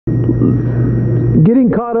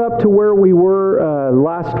getting caught up to where we were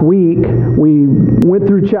last week, we went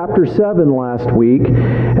through chapter 7 last week,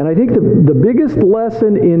 and I think the biggest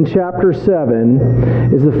lesson in chapter 7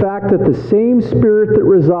 is the fact that the same Spirit that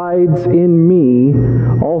resides in me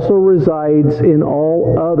also resides in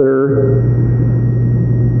all other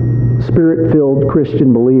Spirit-filled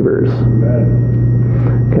Christian believers.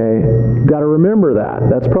 Okay, got to remember that.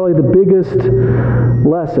 That's probably the biggest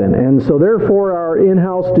lesson. And so therefore our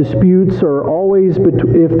in-house disputes are always,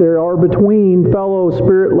 if there are between fellow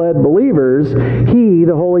Spirit-led believers, He,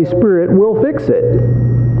 the Holy Spirit, will fix it.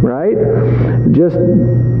 Right? Just,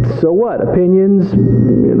 so what? Opinions,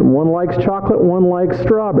 one likes chocolate, one likes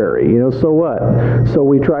strawberry. So what? So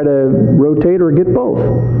we try to rotate or get both.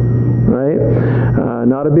 Right?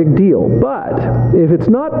 Not a big deal. But if it's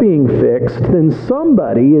not being fixed, then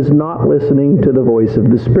somebody is not listening to the voice of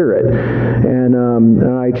the Spirit. And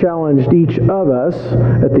I challenged each of us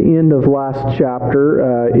at the end of last chapter,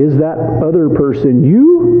 is that other person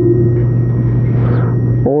you?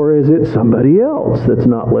 Or is it somebody else that's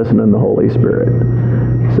not listening to the Holy Spirit?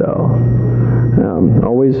 So,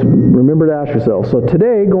 always remember to ask yourself. So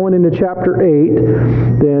today, going into chapter 8,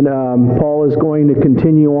 then Paul is going to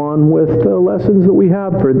continue on with the lessons that we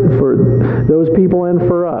have for those people and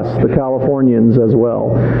for us, the Californians as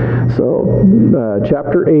well. So,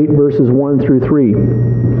 chapter 8, verses 1 through 3.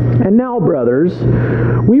 And now, brothers,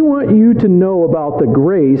 we want you to know about the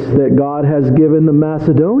grace that God has given the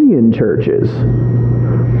Macedonian churches.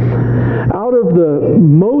 Out of the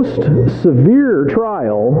most severe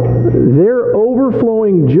trial, their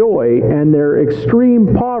overflowing joy and their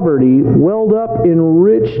extreme poverty welled up in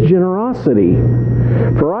rich generosity.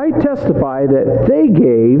 For I testify that they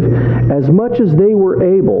gave as much as they were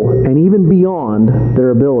able, and even beyond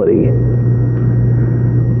their ability.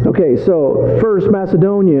 Okay, so first,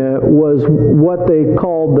 Macedonia was what they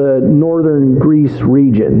called the northern Greece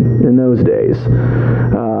region in those days.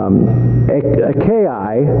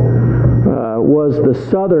 Achaia was the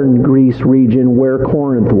southern Greece region where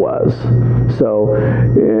Corinth was. So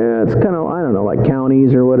it's kind of, I don't know, like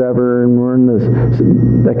counties or whatever, and we're in this,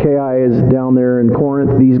 Achaia is down there in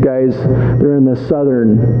Corinth. These guys, they're in the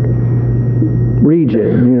southern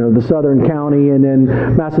region, the southern county, and then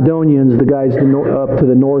Macedonians, the guys up to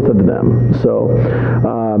the north of them. So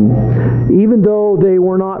even though they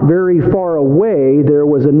were not very far away, there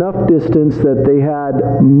was enough distance that they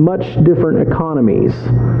had much different economies.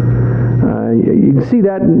 You can see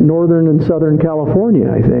that in northern and southern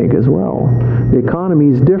California, I think, as well. The economy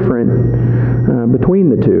is different between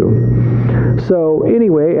the two. So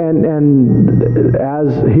anyway, and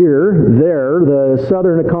as the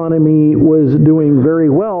southern economy was doing very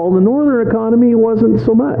well. The northern economy wasn't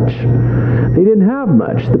so much. They didn't have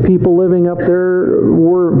much. The people living up there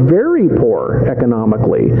were very poor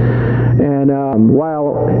economically. And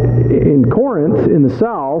while in Corinth, in the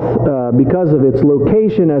south, because of its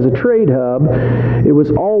location as a trade hub, it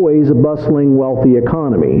was always a bustling, wealthy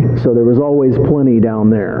economy. So there was always plenty down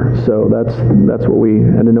there. So that's what we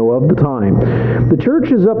had to know of the time. The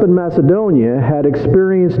churches up in Macedonia had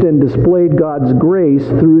experienced and displayed God's grace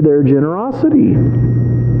through their generosity.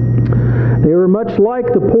 They were much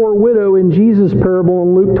like the poor widow in Jesus' parable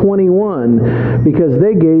in Luke 21 because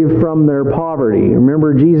they gave from their poverty.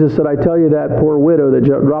 Remember, Jesus said, I tell you, that poor widow that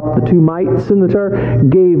dropped the 2 mites in the jar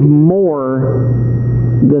gave more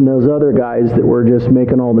than those other guys that were just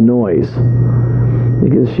making all the noise,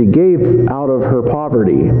 because she gave out of her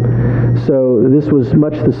poverty. So this was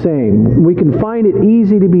much the same. We can find it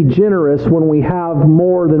easy to be generous when we have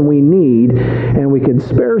more than we need and we can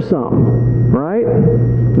spare some, right?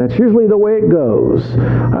 That's usually the way it goes.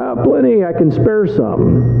 I have plenty, I can spare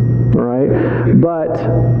some, right?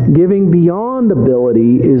 But giving beyond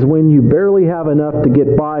ability is when you barely have enough to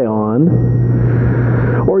get by on,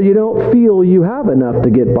 or you don't feel you have enough to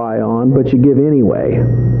get by on, but you give anyway,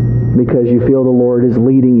 because you feel the Lord is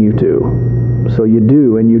leading you to. So you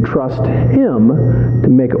do, and you trust Him to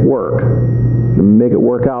make it work,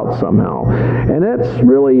 out somehow. And that's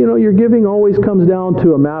really, your giving always comes down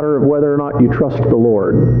to a matter of whether or not you trust the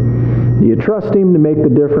Lord. You trust Him to make the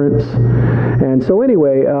difference. And so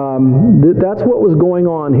anyway, that's what was going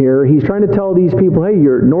on here. He's trying to tell these people, hey,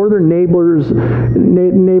 your northern neighbors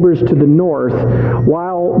to the north,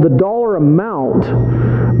 while the dollar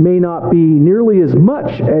amount may not be nearly as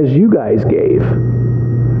much as you guys gave,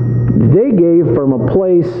 they gave from a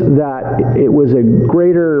place that it was a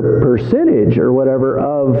greater percentage or whatever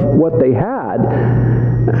of what they had.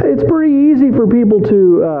 It's pretty easy for people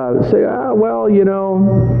to say, well,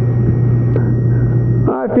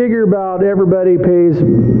 I figure about everybody pays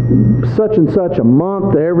such and such a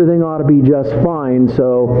month, everything ought to be just fine,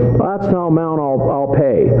 so that's the amount I'll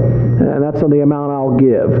pay, and that's the amount I'll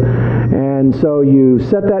give. And so you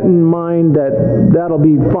set that in mind that that'll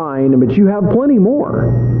be fine, but you have plenty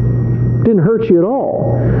more. Didn't hurt you at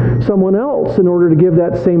all. Someone else, in order to give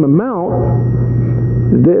that same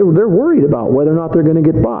amount, they're worried about whether or not they're going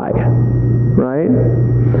to get by, right?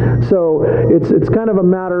 So it's kind of a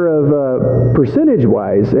matter of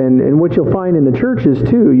percentage-wise, and what you'll find in the churches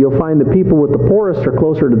too, you'll find the people with the poorest are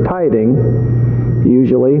closer to tithing,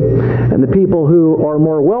 usually, and the people who are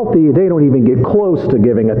more wealthy, they don't even get close to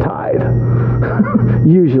giving a tithe,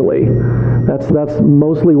 usually. That's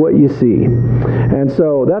mostly what you see. And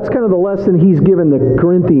so that's kind of the lesson he's given the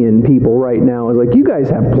Corinthian people right now, is like, you guys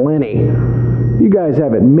have plenty. You guys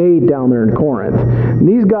have it made down there in Corinth. And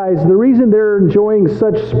these guys, the reason they're enjoying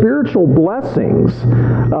such spiritual blessings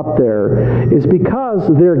up there is because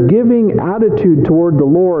their giving attitude toward the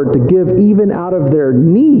Lord, to give even out of their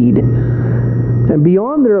need and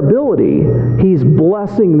beyond their ability, he's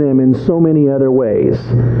blessing them in so many other ways.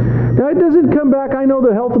 Now, it doesn't come back. I know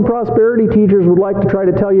the health and prosperity teachers would like to try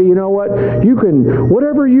to tell you, you know what, you can,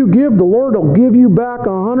 whatever you give, the Lord will give you back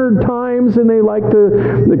 100 times, and they like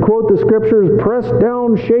to quote the scriptures, pressed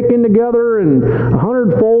down, shaken together, and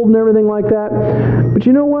 100-fold and everything like that. But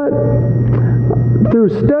you know what? Through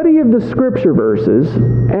study of the scripture verses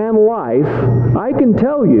and life, I can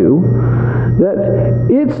tell you that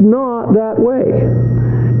it's not that way.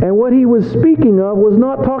 And what he was speaking of was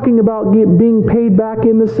not talking about being paid back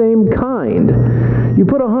in the same kind. You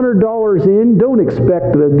put $100 in, don't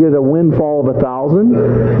expect to get a windfall of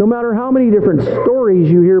 1,000. No matter how many different stories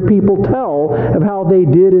you hear people tell of how they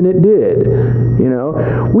did and it did. You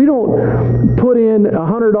know, we don't put in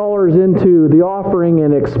 $100 into the offering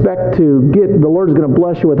and expect to get, the Lord's going to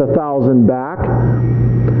bless you with 1,000 back,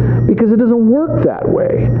 because it doesn't work that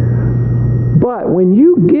way. But when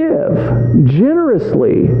you give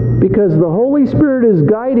generously, because the Holy Spirit is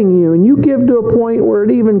guiding you, and you give to a point where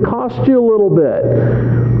it even costs you a little bit,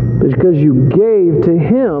 because you gave to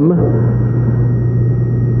Him,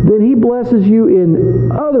 then He blesses you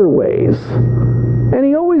in other ways. And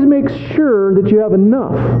He always makes sure that you have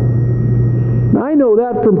enough. Now, I know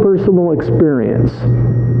that from personal experience.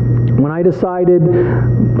 When I decided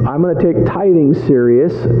I'm going to take tithing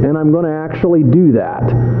serious, and I'm going to actually do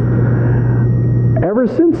that, ever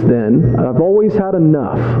since then, I've always had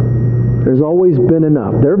enough. There's always been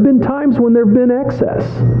enough. There have been times when there have been excess,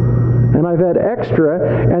 and I've had extra,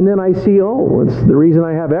 and then I see, oh, it's the reason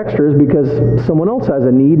I have extra is because someone else has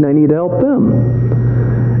a need and I need to help them.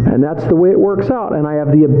 And that's the way it works out. And I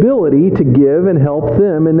have the ability to give and help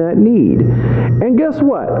them in that need. And guess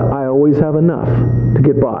what? I always have enough to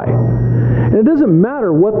get by. And it doesn't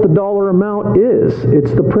matter what the dollar amount is.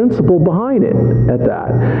 It's the principle behind it at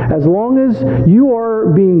that. As long as you are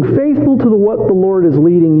being faithful to what the Lord is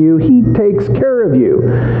leading you, He takes care of you.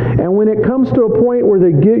 And when it comes to a point where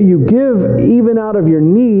you give even out of your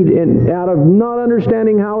need and out of not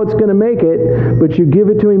understanding how it's going to make it, but you give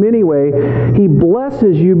it to Him anyway, He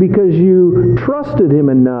blesses you because you trusted Him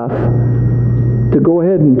enough to go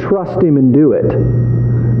ahead and trust Him and do it.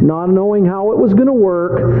 Not knowing how it was going to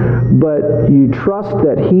work, but you trust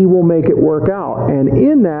that He will make it work out. And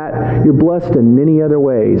in that, you're blessed in many other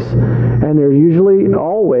ways. And there usually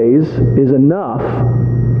always is enough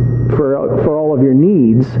for all of your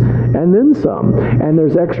needs, and then some. And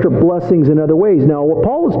there's extra blessings in other ways. Now, what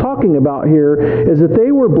Paul is talking about here is that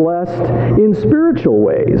they were blessed in spiritual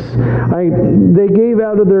ways. They gave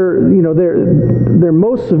out of their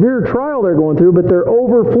most severe trial they're going through, but their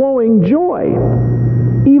overflowing joy.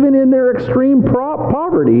 Even in their extreme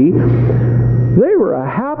poverty, they were a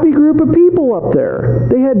happy group of people up there.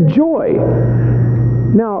 They had joy.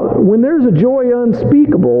 Now, when there's a joy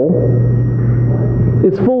unspeakable,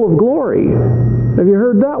 it's full of glory. Have you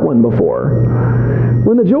heard that one before?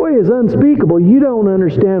 When the joy is unspeakable, you don't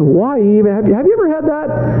understand why you even have you ever had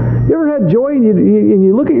that? You ever had joy and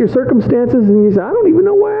you look at your circumstances and you say, I don't even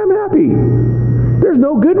know why I'm happy. There's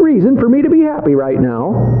no good reason for me to be happy right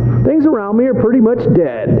now. Things around me are pretty much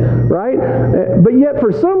dead, right? But yet,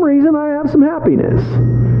 for some reason, I have some happiness.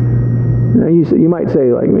 Now, you might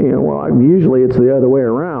say, like me, well, usually it's the other way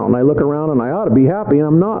around. I look around and I ought to be happy, and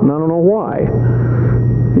I'm not, and I don't know why.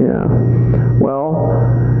 Yeah. Well,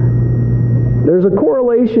 there's a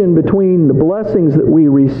correlation between the blessings that we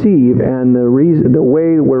receive and the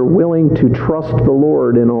way we're willing to trust the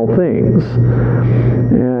Lord in all things.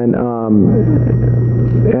 And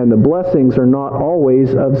and the blessings are not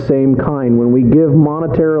always of same kind. When we give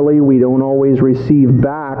monetarily, we don't always receive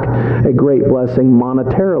back a great blessing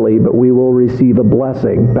monetarily, but we will receive a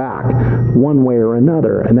blessing back one way or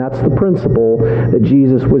another. And that's the principle that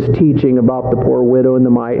Jesus was teaching about the poor widow and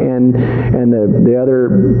the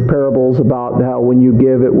other parables about how when you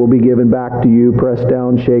give, it will be given back to you, pressed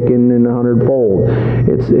down, shaken, and 100-fold.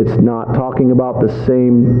 It's not talking about the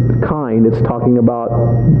same kind. It's talking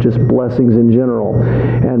about just blessings in general.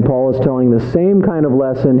 And Paul is telling the same kind of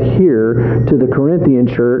lesson here to the Corinthian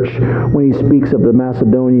church when he speaks of the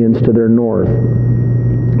Macedonians to their north.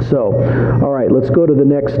 So, all right, let's go to the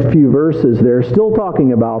next few verses there. Still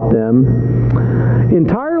talking about them.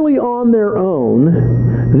 Entirely on their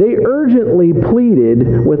own, they urgently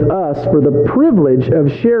pleaded with us for the privilege of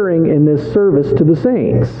sharing in this service to the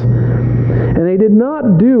saints. And they did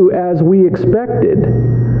not do as we expected,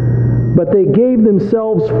 but they gave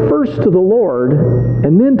themselves first to the Lord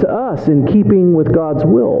and then to us in keeping with God's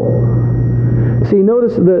will. See,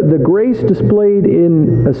 notice the grace displayed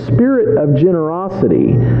in a spirit of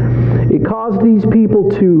generosity. It caused these people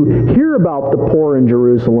to hear about the poor in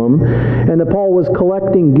Jerusalem, and that Paul was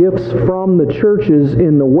collecting gifts from the churches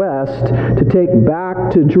in the West to take back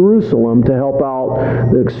to Jerusalem to help out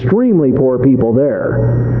the extremely poor people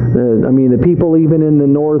there. The people even in the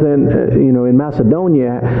northern, in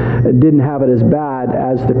Macedonia, didn't have it as bad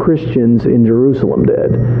as the Christians in Jerusalem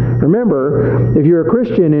did. Remember, if you're a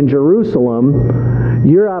Christian in Jerusalem,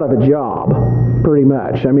 you're out of a job, pretty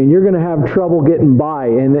much. You're going to have trouble getting by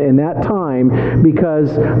in that time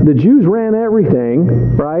because the Jews ran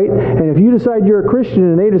everything, right? And if you decide you're a Christian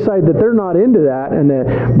and they decide that they're not into that, and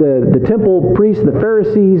the temple priests, the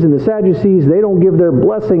Pharisees, and the Sadducees, they don't give their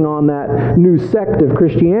blessing on that new sect of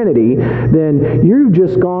Christianity, then you've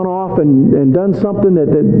just gone off and done something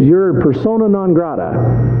that you're persona non grata,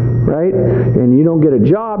 right? And you don't get a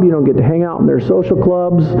job, you don't get to hang out in their social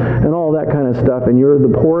clubs and all that kind of stuff, and you're the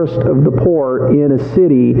poorest of the poor in a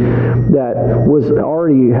city that was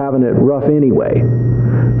already having it rough anyway.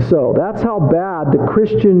 So that's how bad the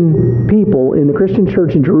Christian people in the Christian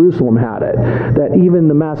church in Jerusalem had it. That even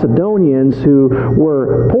the Macedonians who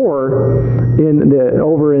were poor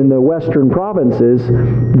over in the western provinces,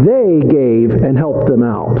 they gave and helped them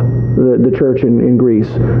out. The church in Greece,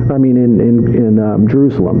 in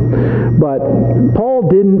Jerusalem. But Paul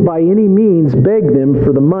didn't by any means beg them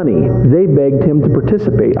for the money. They begged him to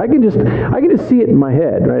participate. I can just see it in my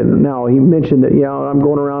head right now. He mentioned that I'm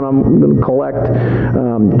going around, I'm going to collect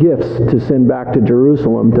gifts to send back to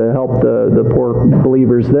Jerusalem to help the poor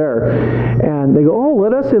believers there. And they go, oh,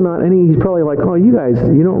 let us in on. And he's probably like, oh, you guys,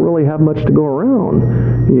 you don't really have much to go around.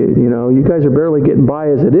 You guys are barely getting by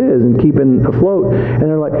as it is and keeping afloat. And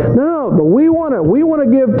they're like, no, but we want to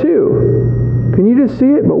give too. Can you just see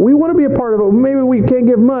it? But we want to be a part of it. Maybe we can't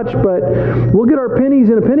give much, but we'll get our pennies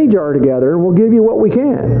in a penny jar together and we'll give you what we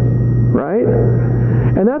can. Right?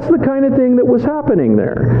 And that's the kind of thing that was happening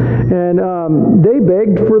there. And they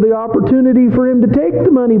begged for the opportunity for him to take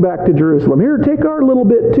the money back to Jerusalem. Here, take our little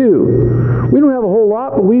bit too. We don't have a whole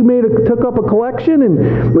lot, but we took up a collection,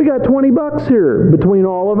 and we got $20 here between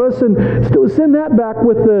all of us, and send that back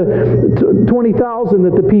with the 20,000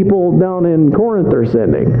 that the people down in Corinth are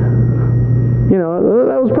sending.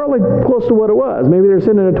 That was probably close to what it was. Maybe they're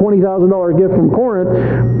sending a $20,000 gift from Corinth,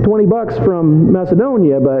 $20 from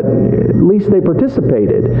Macedonia, but at least they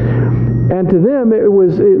participated. And to them, it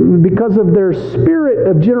was because of their spirit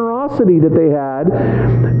of generosity that they had,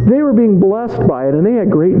 they were being blessed by it, and they had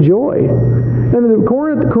great joy. And the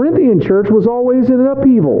Corinthian church was always in an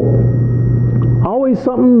upheaval. Always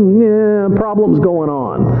something, problems going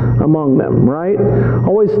on among them, right?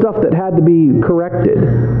 Always stuff that had to be corrected.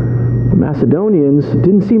 The Macedonians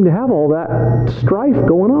didn't seem to have all that strife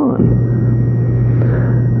going on.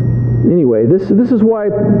 Anyway, this is why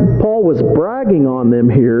Paul was bragging on them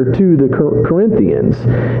here to the Corinthians.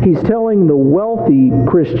 He's telling the wealthy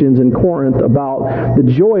Christians in Corinth about the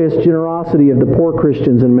joyous generosity of the poor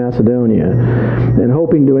Christians in Macedonia, and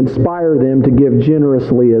hoping to inspire them to give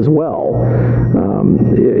generously as well.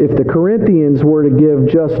 If the Corinthians were to give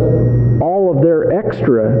just all of their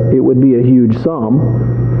extra, it would be a huge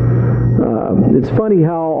sum. It's funny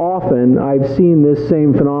how often I've seen this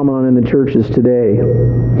same phenomenon in the churches today.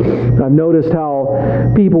 I've noticed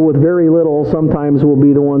how people with very little sometimes will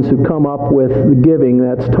be the ones who come up with the giving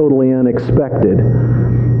that's totally unexpected.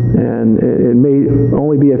 And it may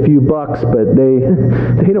only be a few bucks, but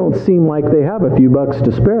they don't seem like they have a few bucks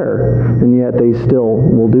to spare, and yet they still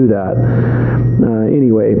will do that.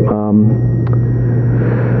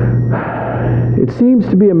 It seems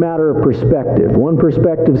to be a matter of perspective. One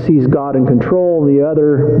perspective sees God in control, the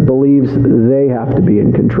other believes they have to be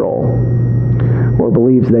in control, or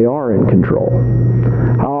believes they are in control.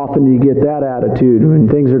 How often do you get that attitude when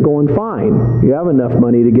things are going fine? You have enough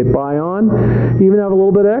money to get by on. You even have a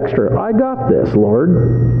little bit extra. I got this,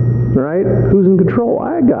 Lord. Right? Who's in control?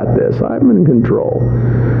 I got this. I'm in control.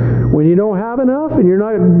 When you don't have enough and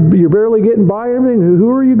you're barely getting by everything, who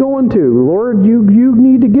are you going to? Lord, you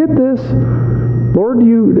need to get this. Lord,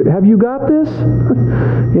 have you got this?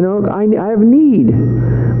 I have need.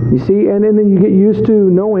 You see, and then you get used to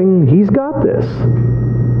knowing He's got this.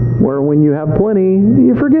 Where when you have plenty,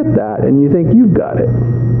 you forget that and you think you've got it.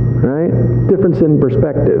 Right? Difference in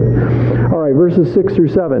perspective. All right, verses 6 through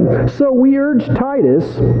 7. So we urge Titus,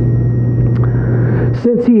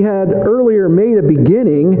 since he had earlier made a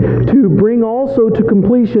beginning, to bring also to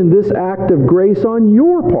completion this act of grace on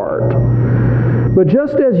your part. But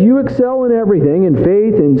just as you excel in everything, in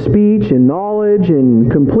faith, in speech, in knowledge,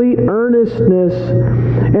 in complete earnestness,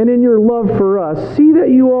 and in your love for us, see that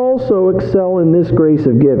you also excel in this grace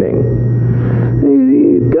of giving.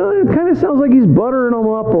 It kind of sounds like he's buttering them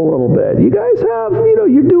up a little bit. You guys have,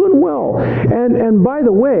 you're doing well. And by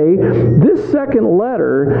the way, this second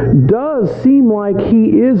letter does seem like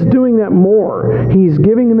he is doing that more. He's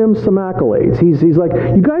giving them some accolades. He's like,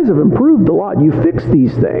 you guys have improved a lot. You fixed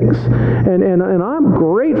these things. And I'm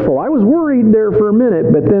grateful. I was worried there for a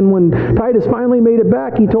minute, but then when Titus finally made it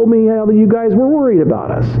back, he told me how you guys were worried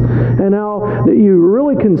about us. And how that you were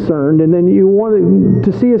really concerned, and then you wanted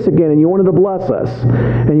to see us again, and you wanted to bless us.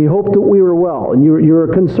 And you hoped that we were well, and you were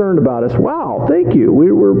concerned about us. Wow, thank you.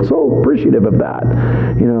 We were so appreciative of that.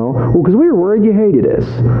 Because we were worried you hated us.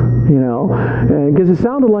 And because it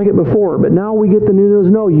sounded like it before, but now we get the news.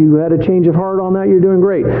 No, you had a change of heart on that. You're doing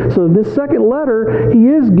great. So this second letter, he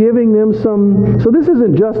is giving them some. So this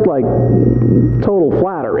isn't just like total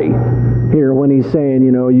flattery here when he's saying,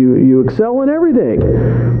 you excel in everything,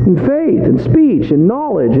 in faith, in speech, in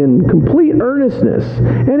knowledge, in complete earnestness,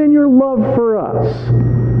 and in your love for us.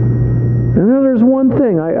 And then there's one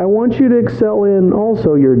thing. I want you to excel in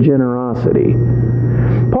also your generosity.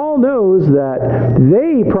 Paul knows that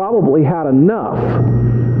they probably had enough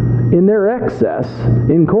in their excess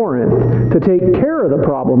in Corinth to take care of the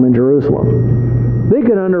problem in Jerusalem. They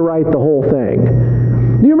could underwrite the whole thing.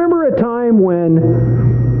 Do you remember a time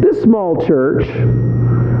when this small church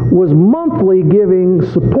was monthly giving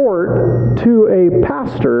support to a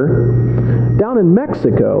pastor down in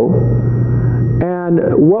Mexico,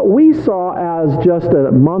 and what we saw as just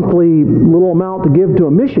a monthly little amount to give to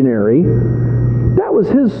a missionary, that was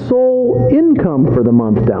his sole income for the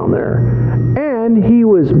month down there. And he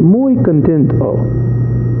was muy contento.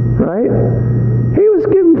 Right? He was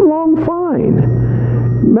getting along fine.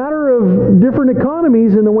 Matter of different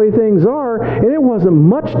economies and the way things are, and it wasn't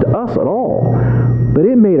much to us at all. But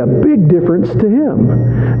it made a big difference to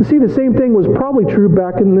him. See, the same thing was probably true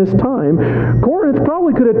back in this time. Corinth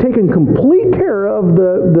probably could have taken complete care of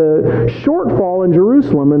the shortfall in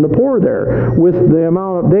Jerusalem and the poor there with the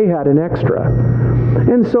amount they had in extra.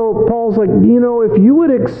 And so Paul's like, if you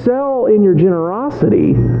would excel in your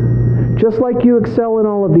generosity, just like you excel in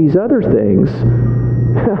all of these other things,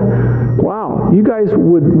 wow, you guys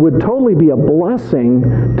would totally be a blessing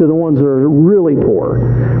to the ones that are really poor.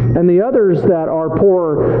 And the others that are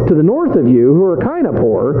poor to the north of you, who are kind of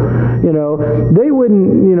poor, they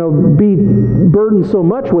wouldn't, be burdened so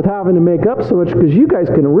much with having to make up so much because you guys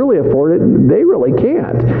can really afford it. And they really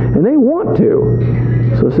can't. And they want to.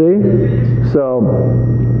 So see? So,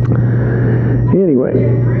 anyway.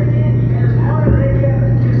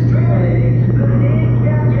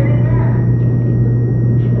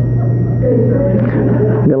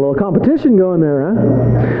 Got a little competition going there,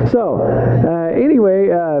 huh? So, anyway,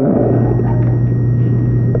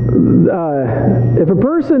 if a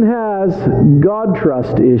person has God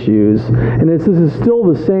trust issues, and this is still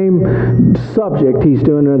the same subject he's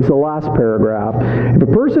doing, it's the last paragraph. If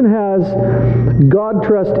a person has God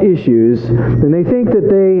trust issues, then they think that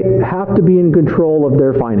they have to be in control of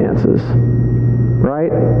their finances.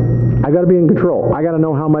 Right? I got to be in control. I got to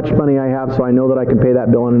know how much money I have so I know that I can pay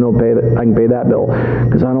that bill and I can pay that bill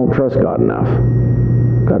because I don't trust God enough.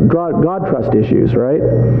 God trust issues, right?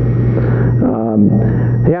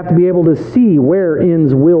 They have to be able to see where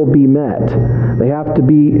ends will be met. They have to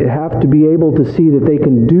be able to see that they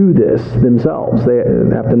can do this themselves. They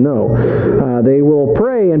have to know. They will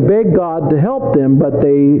pray and beg God to help them, but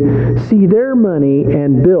they see their money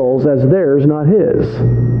and bills as theirs, not His.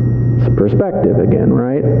 It's perspective again,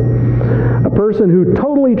 right? A person who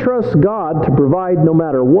totally trusts God to provide no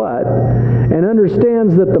matter what and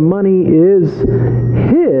understands that the money is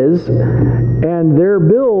His and their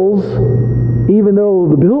bills, even though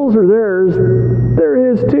the bills are theirs, they're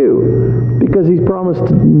His too, because He's promised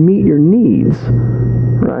to meet your needs,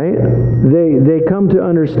 right? They come to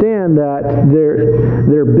understand that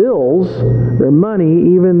their bills, their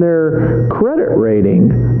money, even their credit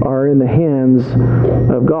rating are in the hands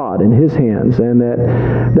of God, in His hands, and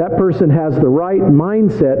that person has the right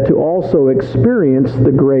mindset to also experience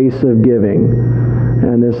the grace of giving,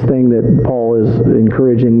 and this thing that Paul is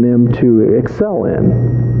encouraging them to excel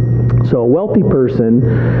in. So a wealthy person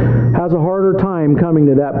has a harder time coming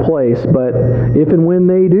to that place, but if and when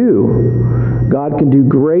they do, God can do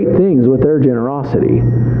great things with their generosity.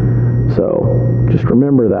 So just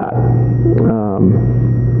remember that.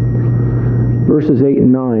 Verses 8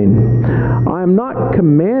 and 9. I am not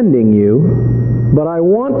commanding you, but I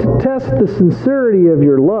want to test the sincerity of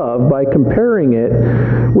your love by comparing it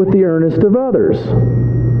with the earnest of others.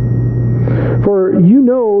 For you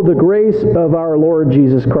know the grace of our Lord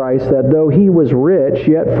Jesus Christ, that though He was rich,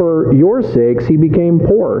 yet for your sakes He became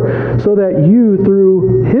poor, so that you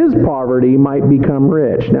through His poverty might become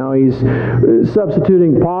rich. Now He's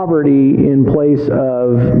substituting poverty in place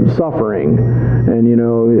of suffering. And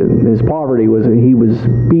his poverty was He was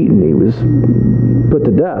beaten, He was put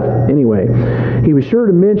to death. Anyway, he was sure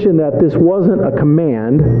to mention that this wasn't a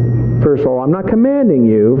command. First of all, I'm not commanding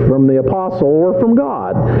you from the apostle or from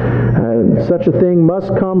God. Such a thing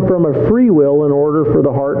must come from a free will in order for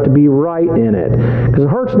the heart to be right in it. Because the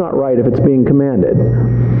heart's not right if it's being commanded.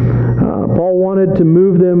 Paul wanted to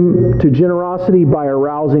move them to generosity by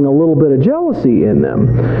arousing a little bit of jealousy in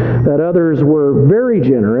them, that others were very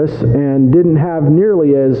generous and didn't have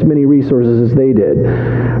nearly as many resources as they did.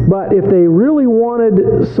 But if they really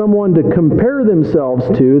wanted someone to compare themselves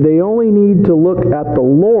to, they only need to look at the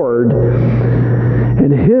Lord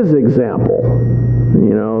and His example.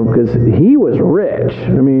 Because He was rich.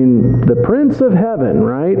 I mean, the Prince of Heaven,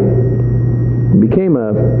 right? Became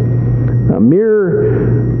a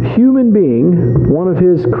mere human being, one of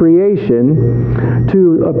His creation,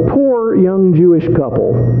 to a poor young Jewish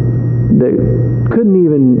couple that couldn't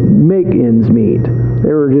even make ends meet.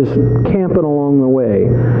 They were just camping along the way,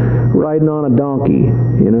 riding on a donkey,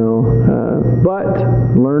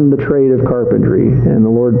 but learned the trade of carpentry, and the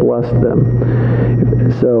Lord blessed them.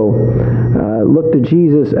 So, look to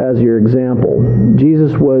Jesus as your example.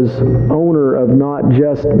 Jesus was owner of not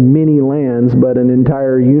just many lands, but an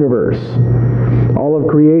entire universe. All of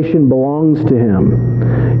creation belongs to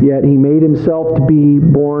Him. Yet He made Himself to be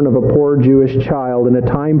born of a poor Jewish child in a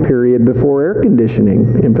time period before air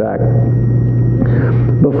conditioning, in fact.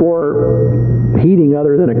 Before heating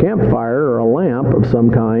other than a campfire or a lamp of some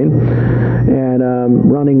kind, and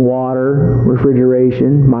running water,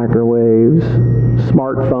 refrigeration, microwaves,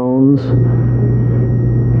 smartphones,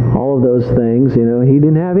 all of those things. He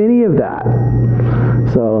didn't have any of that.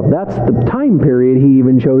 So that's the time period He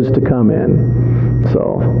even chose to come in.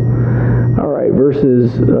 So, all right,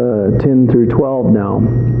 verses 10 through 12 now.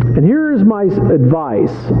 And here is my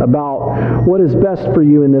advice about what is best for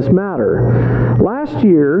you in this matter. Last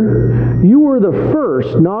year, you were the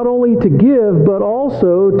first not only to give, but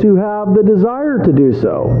also to have the desire to do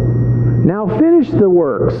so. Now finish the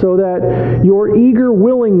work so that your eager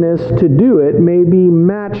willingness to do it may be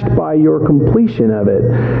matched by your completion of it,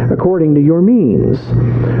 according to your means.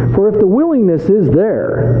 For if the willingness is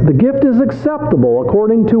there, the gift is acceptable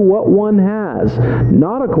according to what one has,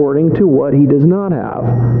 not according to what he does not have.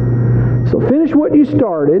 So finish what you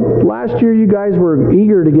started. Last year you guys were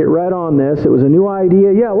eager to get right on this. It was a new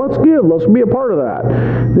idea. Yeah, let's give. Let's be a part of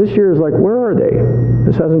that. This year is like, where are they?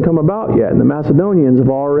 This hasn't come about yet. And the Macedonians have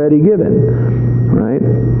already given. Right?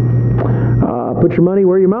 Put your money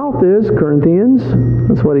where your mouth is, Corinthians.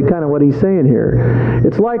 That's what he's saying here.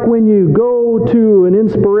 It's like when you go to an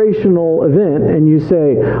inspirational event and you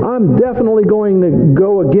say, I'm definitely going to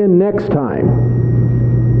go again next time.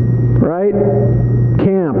 Right?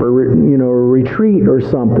 Camp or a retreat or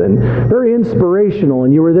something. Very inspirational,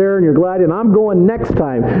 and you were there and you're glad, and I'm going next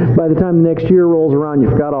time. By the time the next year rolls around, you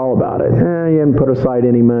forgot all about it. You hadn't put aside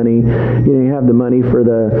any money. You didn't have the money for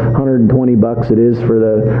the $120 it is for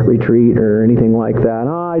the retreat or anything like that.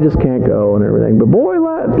 I just can't go and everything. But boy,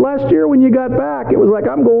 last year when you got back, it was like,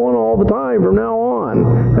 I'm going all the time from now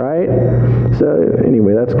on. Right? So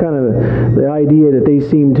anyway, that's kind of the idea that they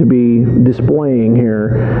seem to be displaying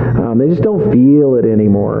here. They just don't feel it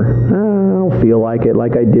anymore. I don't feel like it,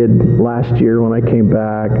 like I did last year when I came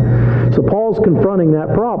back. So Paul's confronting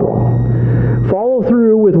that problem. Follow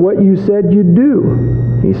through with what you said you'd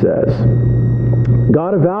do, he says.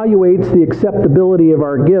 God evaluates the acceptability of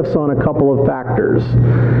our gifts on a couple of factors,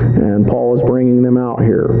 and Paul is bringing them out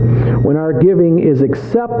here. When our giving is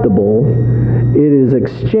acceptable, it is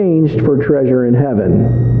exchanged for treasure in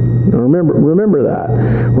heaven. Now remember that.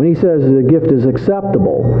 When he says the gift is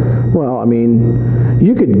acceptable, well, I mean,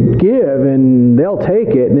 you could give and they'll take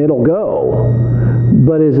it and it'll go.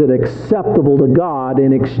 But is it acceptable to God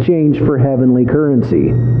in exchange for heavenly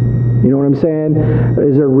currency? You know what I'm saying?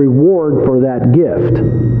 Is there a reward for that gift?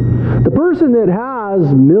 The person that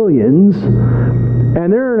has millions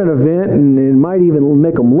and they're in an event and it might even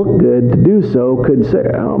make them look good to do so could say,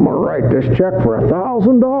 I'm going to write this check for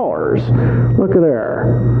 $1,000. Look at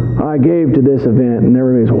there. I gave to this event, and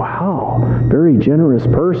everybody's, wow, very generous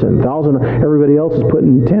person. Everybody else is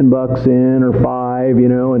putting $10 in or $5, you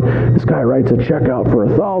know, and this guy writes a check out for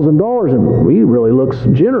 $1,000 and he really looks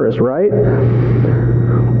generous, right?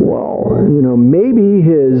 Well, you know, maybe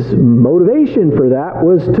his motivation for that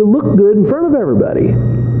was to look good in front of everybody.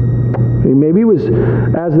 Maybe he was,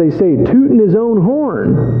 as they say, tooting his own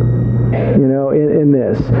horn, you know, in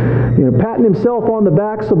this. You know, patting himself on the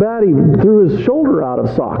back so bad he threw his shoulder out of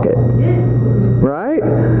socket. Right?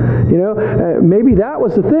 You know, maybe that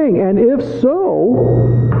was the thing. And if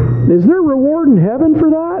so, is there a reward in heaven for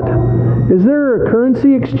that? Is there a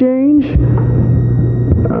currency exchange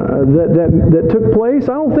that took place?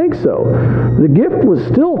 I don't think so. The gift was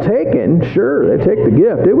still taken. Sure, they take the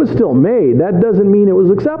gift. It was still made. That doesn't mean it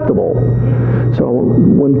was acceptable. So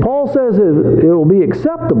when Paul says it will be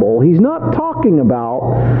acceptable, he's not talking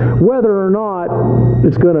about whether or not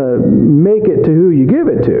it's going to make it to who you give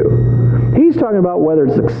it to. He's talking about whether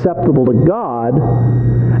it's acceptable to God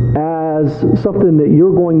as something that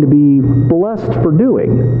you're going to be blessed for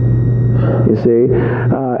doing. You see,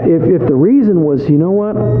 if the reason was, you know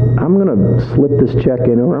what, I'm going to slip this check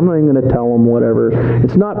in, or I'm not even going to tell them whatever.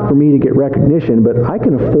 It's not for me to get recognition, but I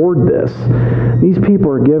can afford this. These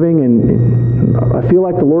people are giving, and I feel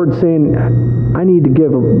like the Lord's saying, I need to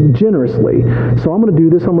give generously. So I'm going to do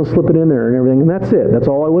this, I'm going to slip it in there and everything, and that's it. That's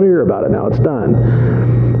all I want to hear about it now. It's done.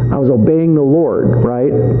 I was obeying the Lord,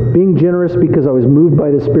 right? Being generous because I was moved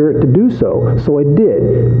by the Spirit to do so. So I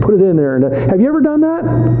did. Put it in there. And have you ever done that?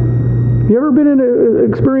 You ever been in an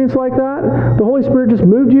experience like that? The Holy Spirit just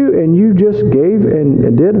moved you and you just gave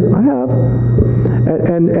and did? I have.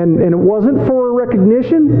 And it wasn't for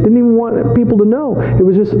recognition. Didn't even want people to know. It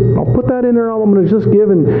was just, I'll put that in there. I'm going to just give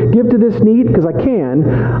to this need because I can.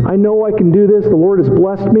 I know I can do this. The Lord has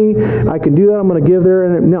blessed me. I can do that. I'm going to give there.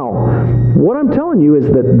 And no. What I'm telling you is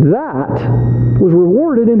that was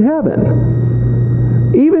rewarded in heaven.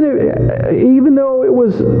 Even though it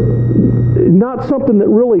was not something that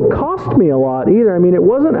really cost me a lot either. I mean, it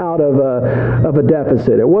wasn't out of a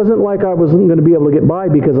deficit. It wasn't like I wasn't going to be able to get by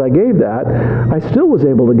because I gave that. I still was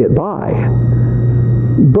able to get by.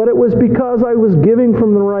 But it was because I was giving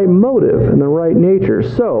from the right motive and the right nature.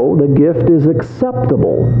 So the gift is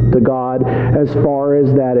acceptable to God as far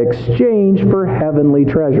as that exchange for heavenly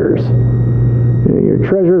treasures. Your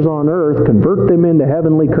treasures on earth, convert them into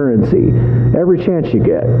heavenly currency every chance you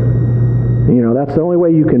get. You know, that's the only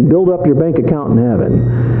way you can build up your bank account in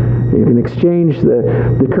heaven. You can exchange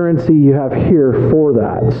the currency you have here for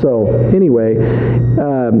that. So anyway,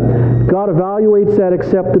 God evaluates that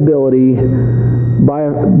acceptability by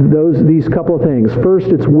these couple of things. First,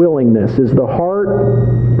 it's willingness. Is the heart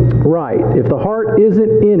right? If the heart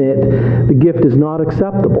isn't in it, the gift is not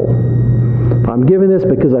acceptable. I'm giving this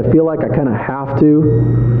because I feel like I kind of have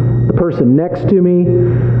to. The person next to me,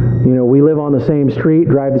 you know, we live on the same street,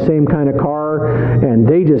 drive the same kind of car, and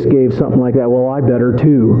they just gave something like that. Well, I better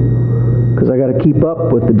too, because I got to keep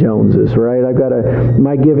up with the Joneses, right?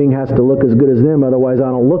 My giving has to look as good as them, otherwise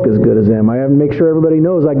I don't look as good as them. I have to make sure everybody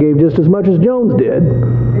knows I gave just as much as Jones did,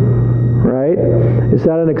 right? Is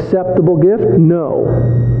that an acceptable gift? No.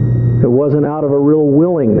 It wasn't out of a real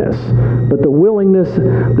willingness. But the willingness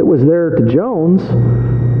that was there to Jones,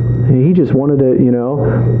 he just wanted to, you know,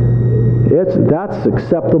 that's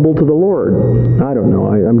acceptable to the Lord. I don't know.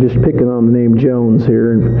 I'm just picking on the name Jones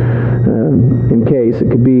here in case. It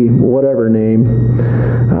could be whatever name.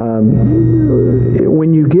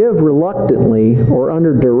 When you give reluctantly or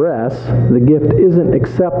under duress, the gift isn't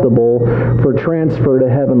acceptable for transfer to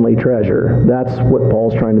heavenly treasure. That's what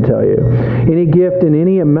Paul's trying to tell you. Any gift in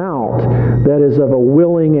any amount that is of a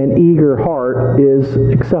willing and eager heart is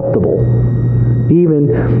acceptable. Even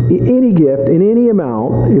any gift in any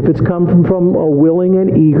amount, if it's come from a willing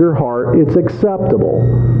and eager heart, it's acceptable.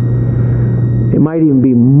 might even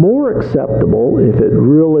be more acceptable if it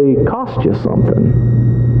really cost you something.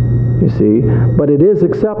 You see, but it is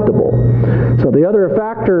acceptable. So the other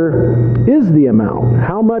factor is the amount.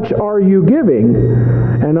 How much are you giving?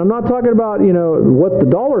 And I'm not talking about, what the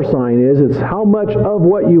dollar sign is. It's how much of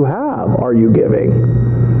what you have are you giving?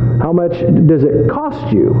 How much does it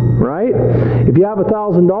cost you, right? If you have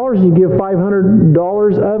 $1,000 and you give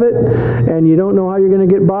 $500 of it, and you don't know how you're going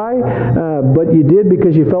to get by, but you did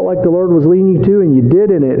because you felt like the Lord was leading you to, and you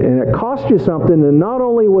did in it, and it cost you something, then not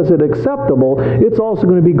only was it acceptable, it's also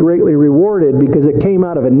going to be greatly rewarded because it came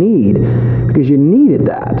out of a need, because you needed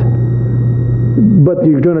that. But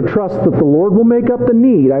you're going to trust that the Lord will make up the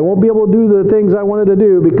need. I won't be able to do the things I wanted to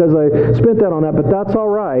do because I spent that on that, but that's all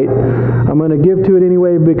right. I'm going to give to it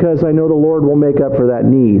anyway because I know the Lord will make up for that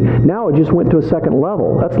need. Now it just went to a second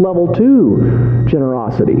level. That's level 2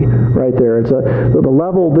 generosity right there. It's the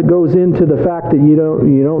level that goes into the fact that you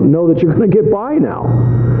don't know that you're going to get by now.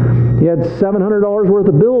 You had $700 worth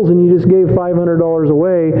of bills and you just gave $500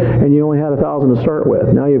 away and you only had $1,000 to start with.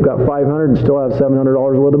 Now you've got $500 and still have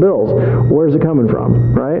 $700 worth of bills. Where's it coming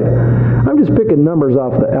from, right? I'm just picking numbers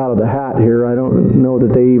out of the hat here. I don't know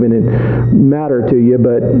that they even matter to you,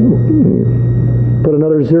 but put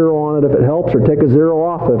another zero on it if it helps, or take a zero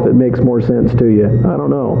off if it makes more sense to you. I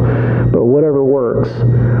don't know, but whatever works.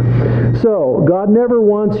 So God never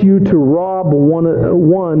wants you to rob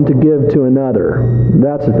one to give to another.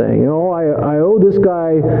 That's the thing. I owe this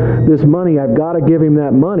guy this money. I've got to give him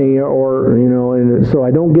that money, and so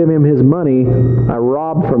I don't give him his money. I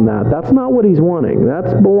rob from that. That's not what he's wanting.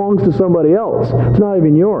 That belongs to somebody else. It's not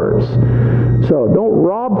even yours. So don't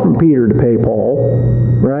rob from Peter to pay Paul,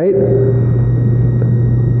 right?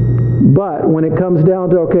 But when it comes down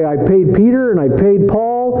to, okay, I paid Peter and I paid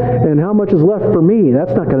Paul, and how much is left for me?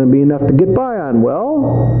 That's not going to be enough to get by on.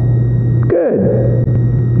 Well, good.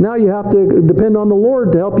 Now you have to depend on the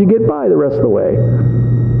Lord to help you get by the rest of the way,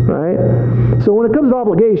 right? So when it comes to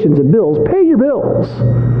obligations and bills, pay your bills.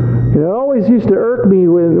 It always used to irk me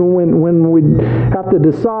when we have to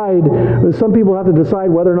decide, some people have to decide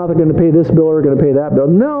whether or not they're going to pay this bill or going to pay that bill.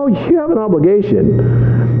 No, you have an obligation.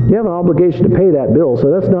 You have an obligation to pay that bill, so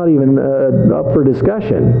that's not even up for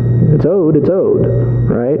discussion. It's owed,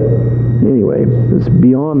 right? Anyway, it's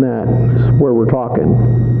beyond that where we're talking.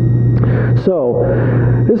 So,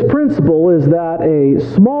 this principle is that a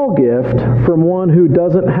small gift from one who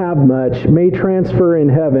doesn't have much may transfer in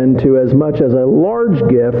heaven to as much as a large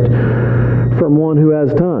gift from one who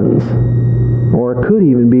has tons. Or it could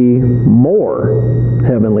even be more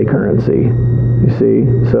heavenly currency. You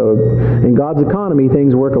see? So, in God's economy,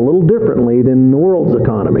 things work a little differently than the world's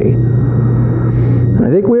economy. I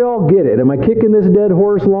think we all get it. Am I kicking this dead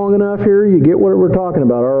horse long enough here? You get what we're talking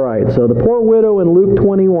about. All right. So the poor widow in Luke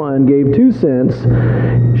 21 gave 2 cents.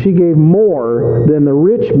 She gave more than the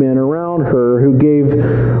rich men around her who gave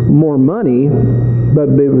more money, but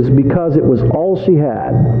it was because it was all she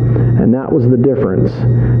had. And that was the difference.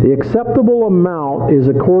 The acceptable amount is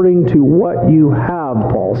according to what you have,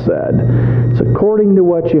 Paul said. It's according to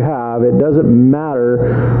what you have. It doesn't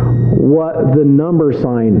matter what the numbers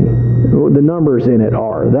in it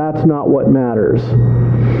are. That's not what matters.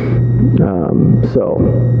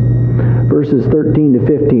 Verses 13 to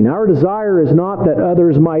 15. Our desire is not that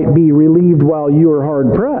others might be relieved while you are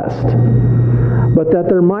hard pressed, but that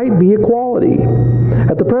there might be equality.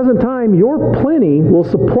 At the present time, your plenty will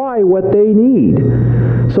supply what they need,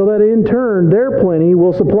 so that in turn their plenty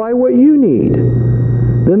will supply what you need.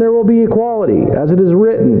 Then there will be equality, as it is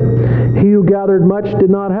written, he who gathered much did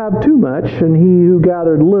not have too much, and he who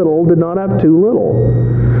gathered little did not have too little.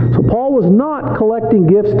 So Paul was not collecting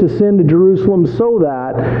gifts to send to Jerusalem so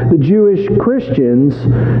that the Jewish Christians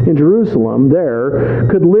in Jerusalem there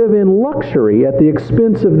could live in luxury at the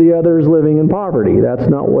expense of the others living in poverty. That's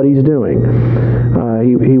not what he's doing.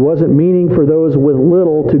 He wasn't meaning for those with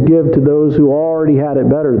little to give to those who already had it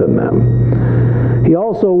better than them. He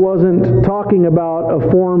also wasn't talking about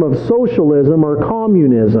a form of socialism or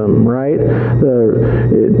communism, right? The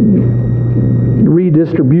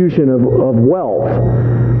redistribution of wealth.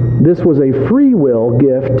 This was a free will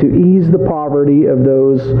gift to ease the poverty of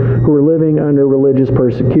those who were living under religious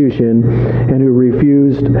persecution and who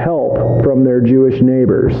refused help from their Jewish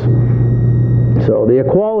neighbors. So the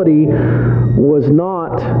equality was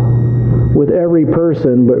not with every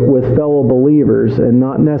person, but with fellow believers, and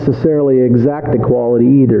not necessarily exact equality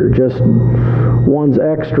either, just one's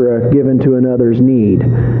extra given to another's need.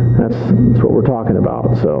 That's what we're talking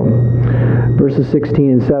about. So, verses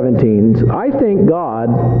 16 and 17. I thank God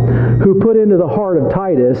who put into the heart of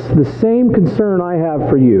Titus the same concern I have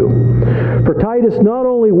for you. For Titus not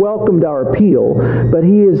only welcomed our appeal, but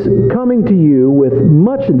he is coming to you with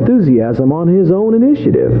much enthusiasm on his own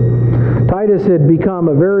initiative. Titus had become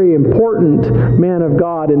a very important man of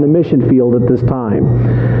God in the mission field at this time.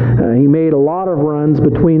 He made a lot of runs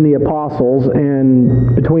between the apostles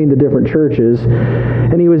and between the different churches,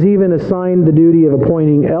 and he was even assigned the duty of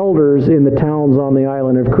appointing elders in the towns on the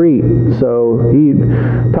island of Crete. So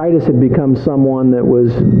Titus had become someone that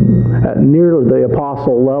was at near the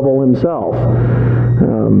apostle level himself.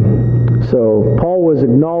 So Paul was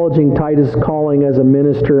acknowledging Titus' calling as a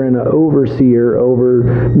minister and an overseer over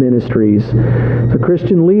ministries. So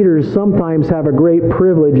Christian leaders sometimes have a great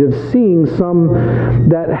privilege of seeing some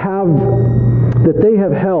that they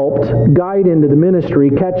have helped guide into the ministry,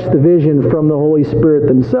 catch the vision from the Holy Spirit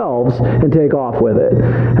themselves, and take off with it.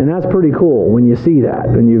 And that's pretty cool when you see that.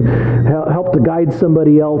 When you help to guide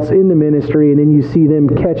somebody else in the ministry, and then you see them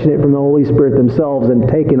catching it from the Holy Spirit themselves and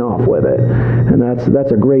taking off with it. And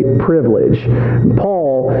that's a great privilege. And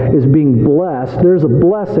Paul is being blessed. There's a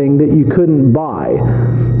blessing that you couldn't buy.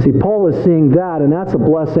 See, Paul is seeing that, and that's a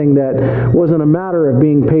blessing that wasn't a matter of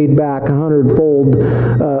being paid back 100-fold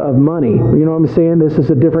of money. You know what I'm saying? This is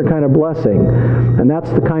a different kind of blessing. And that's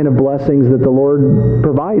the kind of blessings that the Lord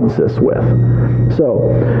provides us with. So,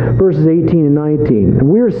 verses 18 and 19. And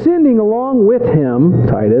we are sending along with him,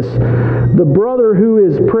 Titus, the brother who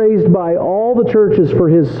is praised by all the churches for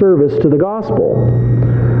his service to the gospel.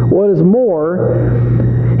 What is more,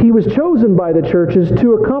 he was chosen by the churches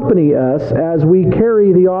to accompany us as we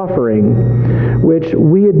carry the offering, which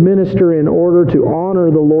we administer in order to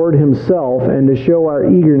honor the Lord himself and to show our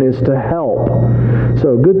eagerness to help.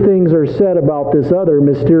 So good things are said about this other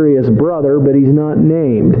mysterious brother, but he's not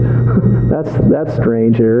named. That's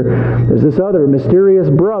strange here. There's this other mysterious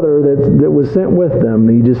brother that was sent with them.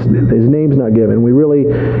 His name's not given. We really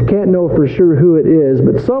can't know for sure who it is,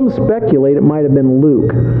 but some speculate it might have been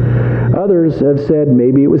Luke. Others have said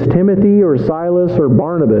maybe it was Timothy or Silas or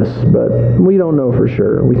Barnabas, but we don't know for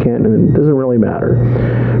sure. We can't, and it doesn't really matter.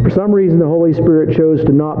 For some reason, the Holy Spirit chose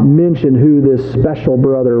to not mention who this special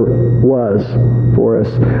brother was for us.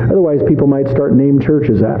 Otherwise, people might start naming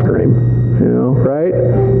churches after him. Right?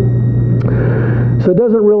 So it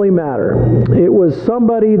doesn't really matter. It was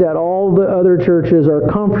somebody that all the other churches are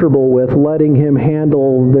comfortable with letting him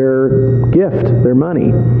handle their gift, their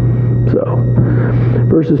money. So,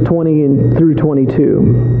 verses 20 through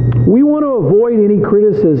 22. We want to avoid any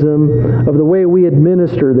criticism of the way we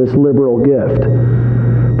administer this liberal gift.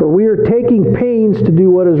 For we are taking pains to do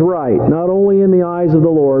what is right, not only in the eyes of the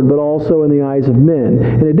Lord, but also in the eyes of men.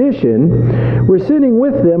 In addition, we're sending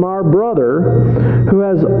with them our brother, who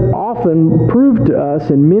has often proved to us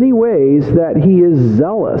in many ways that he is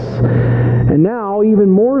zealous, and now even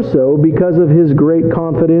more so because of his great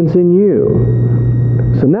confidence in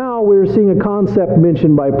you. So now we're seeing a concept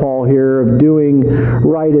mentioned by Paul here of doing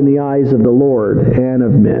right in the eyes of the Lord and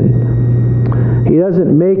of men. He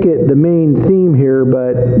doesn't make it the main theme here,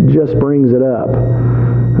 but just brings it up.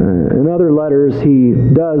 In other letters, he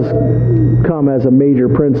does come as a major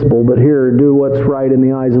principle, but here, do what's right in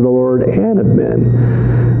the eyes of the Lord and of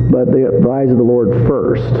men. But the eyes of the Lord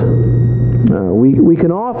first. We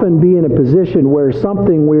can often be in a position where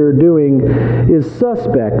something we're doing is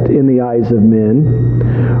suspect in the eyes of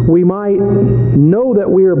men. We might know that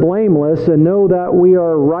we are blameless and know that we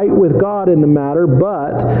are right with God in the matter,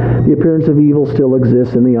 but the appearance of evil still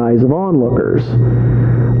exists in the eyes of onlookers.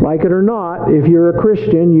 Like it or not, if you're a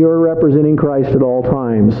Christian, you're representing Christ at all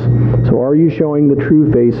times. So are you showing the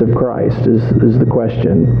true face of Christ is the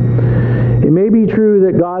question. It may be true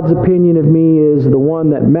that God's opinion of me is the one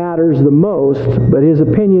that matters the most, but his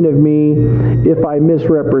opinion of me, if I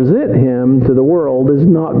misrepresent him to the world, is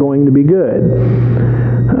not going to be good.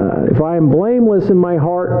 If I am blameless in my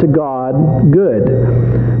heart to God,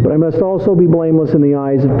 good. But I must also be blameless in the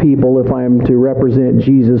eyes of people if I am to represent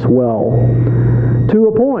Jesus well. To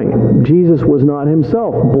a point, Jesus was not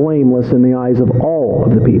himself blameless in the eyes of all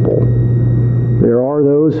of the people. There are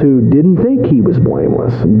those who didn't think he was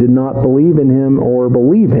blameless and did not believe in him or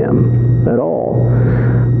believe him at all.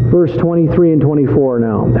 Verse 23 and 24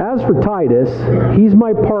 now. As for Titus, he's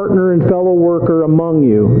my partner and fellow worker among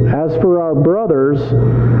you. As for our brothers,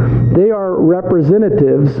 they are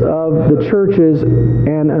representatives of the churches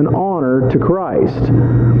and an honor to Christ.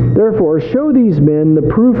 Therefore, show these men the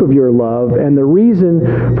proof of your love and the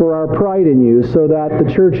reason for our pride in you, so that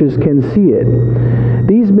the churches can see it.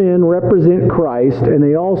 These men represent Christ, and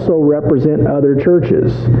they also represent other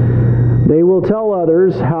churches. They will tell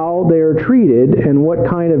others how they are treated and what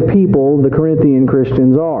kind of people the Corinthian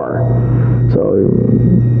Christians are. So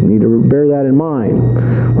you need to bear that in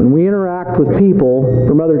mind. When we interact with people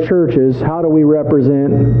from other churches, how do we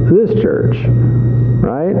represent this church?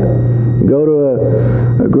 Right? You go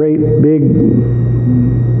to a great big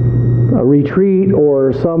retreat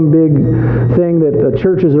or some big thing that the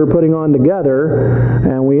churches are putting on together,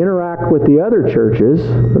 and we interact with the other churches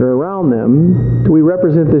that are around them, do we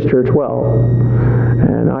represent this church well?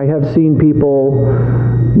 And I have seen people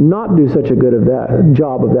not do such a good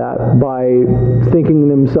job of that by thinking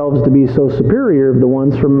themselves to be so superior to the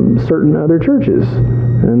ones from certain other churches,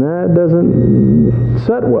 and that doesn't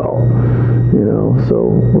set well. So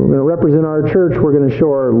we're going to represent our church. We're going to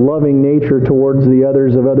show our loving nature towards the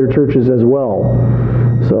others of other churches as well.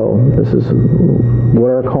 So this is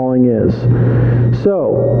what our calling is.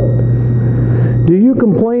 So, do you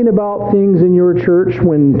complain about things in your church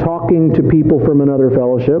when talking to people from another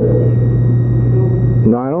fellowship?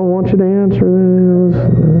 No, I don't want you to answer this,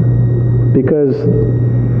 because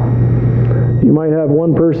you might have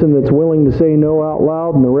one person that's willing to say no out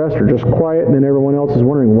loud, and the rest are just quiet, and then everyone else is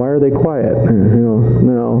wondering, why are they quiet?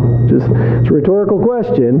 No, it's a rhetorical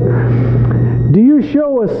question. Do you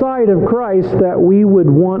show a side of Christ that we would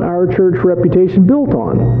want our church reputation built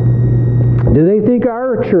on? Do they think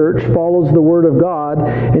our church follows the Word of God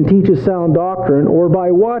and teaches sound doctrine, or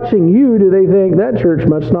by watching you, do they think that church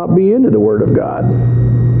must not be into the Word of God?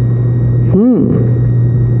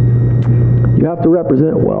 You have to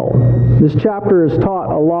represent well. This chapter is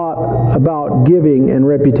taught a lot about giving and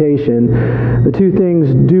reputation. The two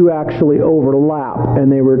things do actually overlap,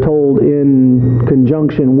 and they were told in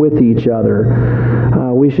conjunction with each other.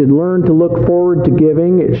 We should learn to look forward to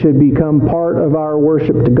giving. It should become part of our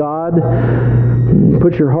worship to God.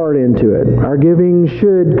 Put your heart into it. Our giving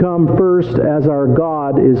should come first, as our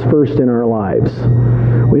God is first in our lives.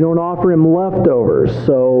 We don't offer Him leftovers,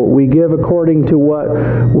 so we give according to what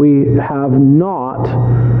we have, not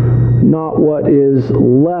what is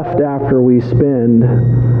left after we spend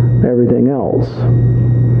everything else.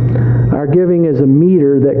 Our giving is a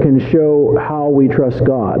meter that can show how we trust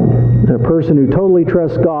God. A person who totally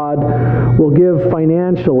trusts God will give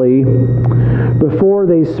financially before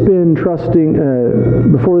they spend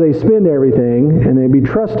everything, and they be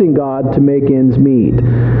trusting God to make ends meet.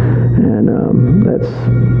 And that's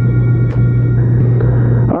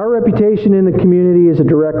our reputation in the community is a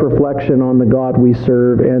direct reflection on the God we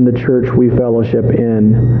serve and the church we fellowship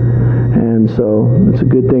in. And so it's a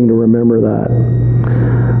good thing to remember that.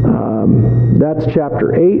 That's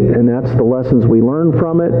chapter 8, and that's the lessons we learn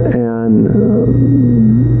from it. And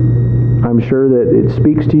I'm sure that it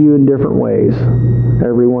speaks to you in different ways.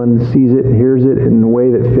 Everyone sees it and hears it in a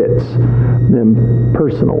way that fits them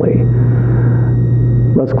personally.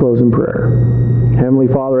 Let's close in prayer. Heavenly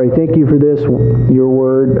Father, I thank you for this, your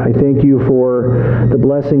word. I thank you for the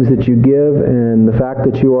blessings that you give and the fact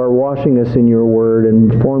that you are washing us in your word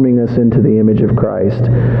and forming us into the image of Christ.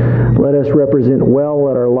 Let us represent well,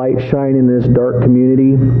 let our light shine in this dark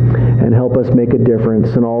community, and help us make a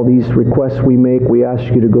difference. In all these requests we make, we ask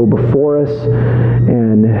you to go before us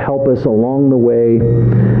and help us along the way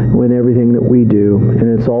with everything that we do.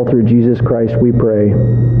 And it's all through Jesus Christ we pray.